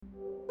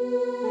Hey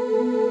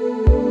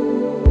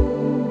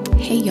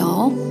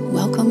y'all,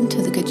 welcome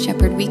to the Good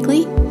Shepherd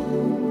Weekly.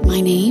 My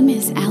name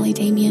is Allie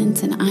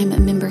Damians and I'm a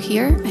member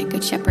here at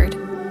Good Shepherd.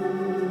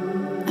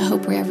 I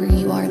hope wherever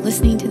you are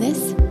listening to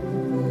this,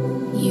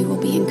 you will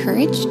be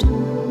encouraged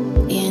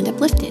and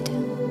uplifted.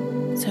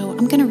 So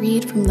I'm going to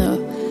read from the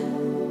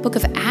book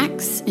of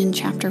Acts in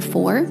chapter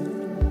 4.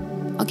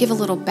 I'll give a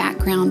little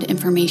background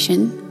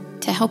information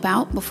to help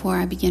out before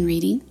I begin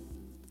reading.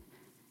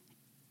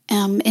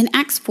 In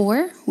Acts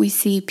 4, we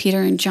see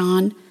Peter and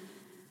John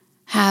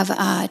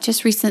have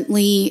just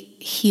recently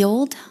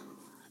healed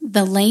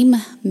the lame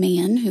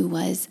man who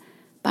was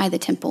by the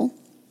temple.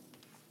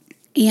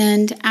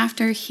 And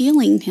after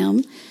healing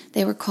him,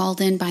 they were called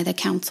in by the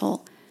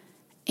council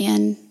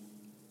and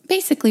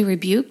basically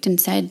rebuked and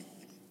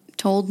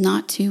told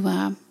not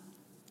to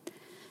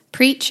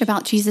preach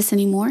about Jesus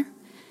anymore.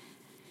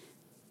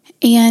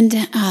 And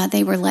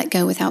they were let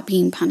go without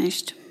being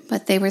punished,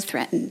 but they were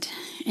threatened.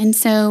 And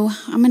so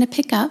I'm going to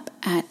pick up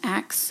at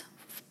Acts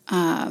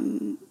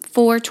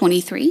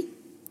 4:23.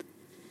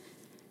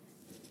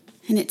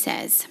 And it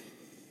says,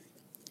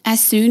 "As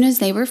soon as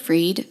they were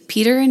freed,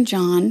 Peter and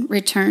John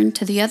returned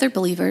to the other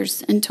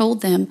believers and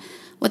told them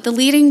what the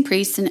leading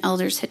priests and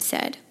elders had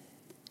said.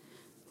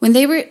 When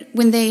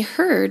they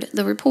heard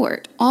the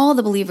report, all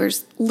the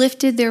believers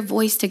lifted their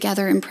voice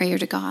together in prayer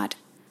to God.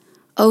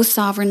 O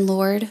sovereign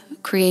Lord,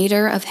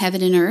 creator of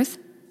heaven and earth,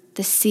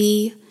 the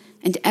sea,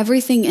 and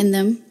everything in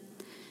them,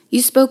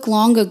 you spoke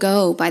long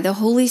ago by the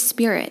Holy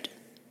Spirit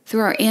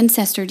through our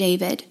ancestor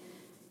David,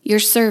 your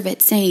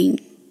servant, saying,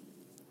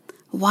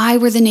 why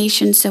were the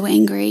nations so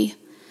angry?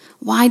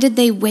 Why did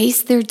they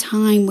waste their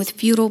time with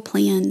futile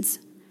plans?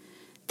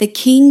 The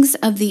kings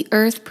of the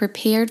earth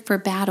prepared for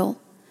battle.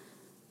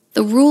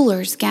 The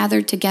rulers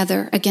gathered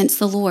together against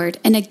the Lord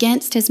and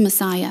against his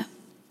Messiah.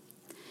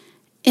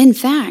 In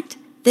fact,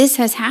 this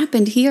has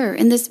happened here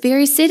in this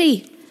very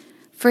city.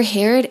 For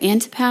Herod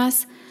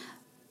Antipas,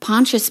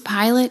 Pontius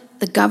Pilate,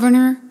 the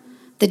governor,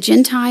 the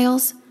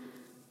Gentiles,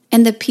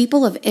 and the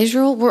people of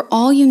Israel were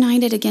all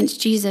united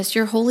against Jesus,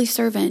 your holy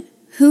servant,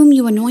 whom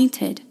you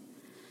anointed.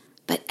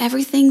 But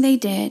everything they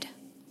did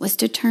was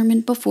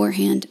determined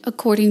beforehand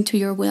according to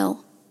your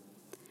will.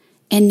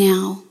 And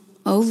now,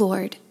 O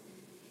Lord,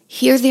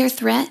 hear their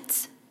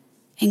threats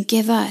and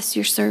give us,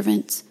 your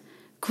servants,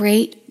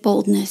 great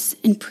boldness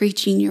in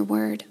preaching your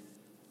word.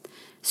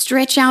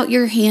 Stretch out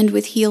your hand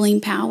with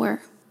healing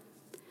power.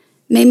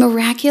 May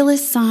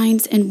miraculous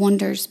signs and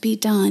wonders be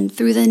done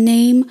through the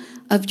name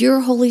of your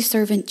holy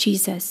servant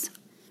Jesus."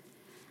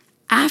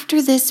 After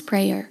this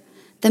prayer,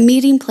 the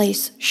meeting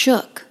place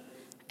shook,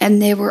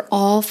 and they were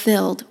all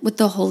filled with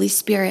the Holy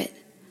Spirit.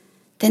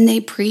 Then they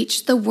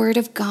preached the word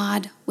of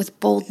God with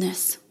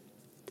boldness.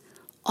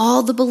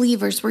 All the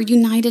believers were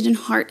united in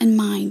heart and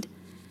mind,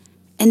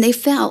 and they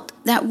felt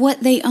that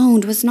what they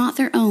owned was not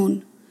their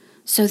own,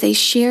 so they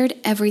shared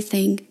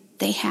everything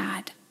they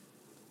had.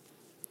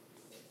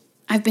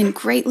 I've been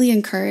greatly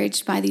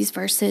encouraged by these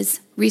verses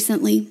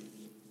recently,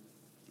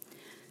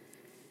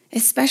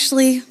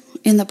 especially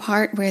in the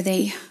part where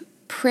they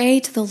pray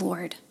to the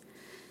Lord.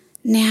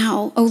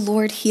 Now, O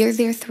Lord, hear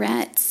their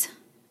threats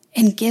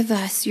and give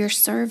us, your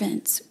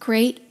servants,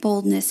 great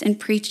boldness in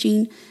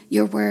preaching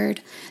your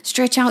word.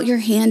 Stretch out your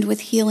hand with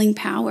healing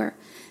power.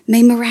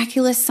 May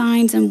miraculous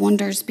signs and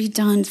wonders be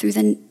done through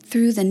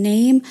the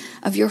name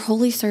of your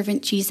holy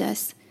servant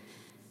Jesus.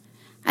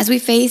 As we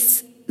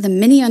face the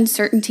many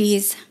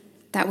uncertainties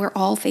that we're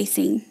all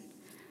facing,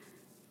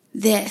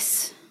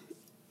 this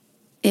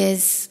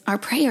is our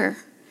prayer.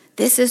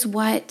 This is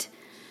what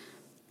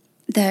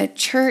the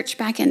church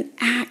back in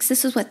Acts,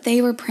 this is what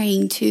they were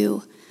praying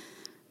to.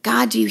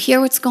 God, do you hear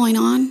what's going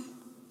on?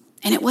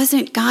 And it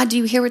wasn't, God, do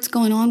you hear what's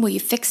going on? Will you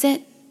fix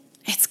it?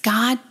 It's,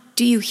 God,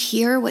 do you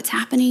hear what's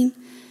happening?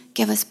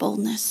 Give us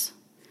boldness.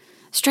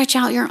 Stretch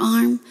out your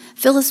arm.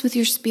 Fill us with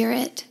your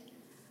spirit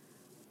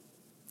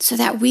so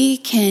that we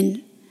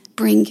can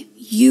bring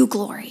you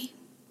glory.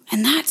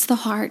 And that's the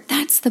heart.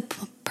 That's the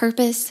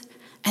purpose.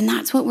 And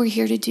that's what we're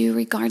here to do,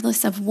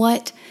 regardless of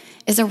what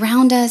is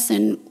around us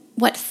and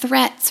what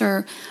threats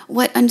or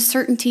what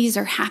uncertainties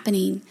are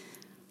happening.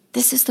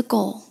 This is the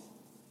goal,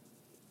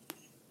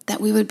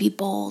 that we would be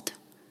bold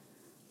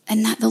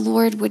and that the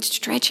Lord would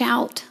stretch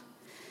out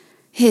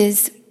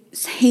his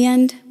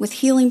hand with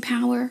healing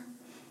power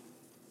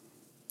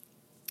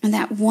and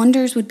that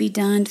wonders would be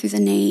done through the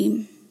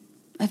name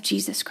of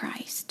Jesus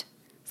Christ.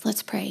 So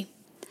let's pray.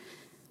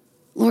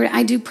 Lord,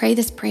 I do pray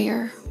this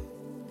prayer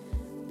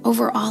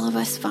over all of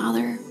us,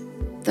 Father,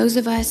 those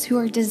of us who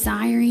are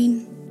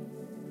desiring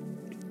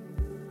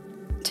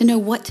to know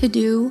what to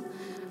do,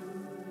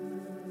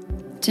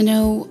 to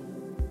know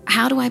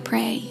how do I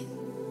pray.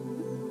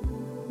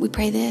 We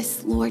pray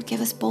this, Lord,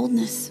 give us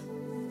boldness.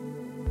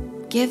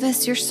 Give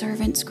us, your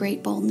servants,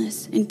 great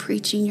boldness in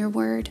preaching your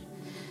word.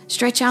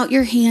 Stretch out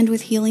your hand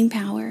with healing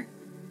power.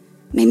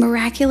 May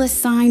miraculous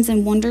signs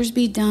and wonders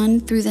be done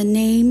through the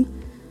name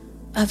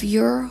of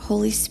your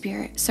Holy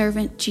Spirit,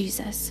 servant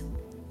Jesus.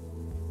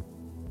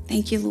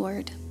 Thank you,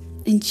 Lord.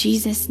 In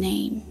Jesus'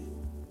 name,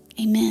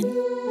 amen.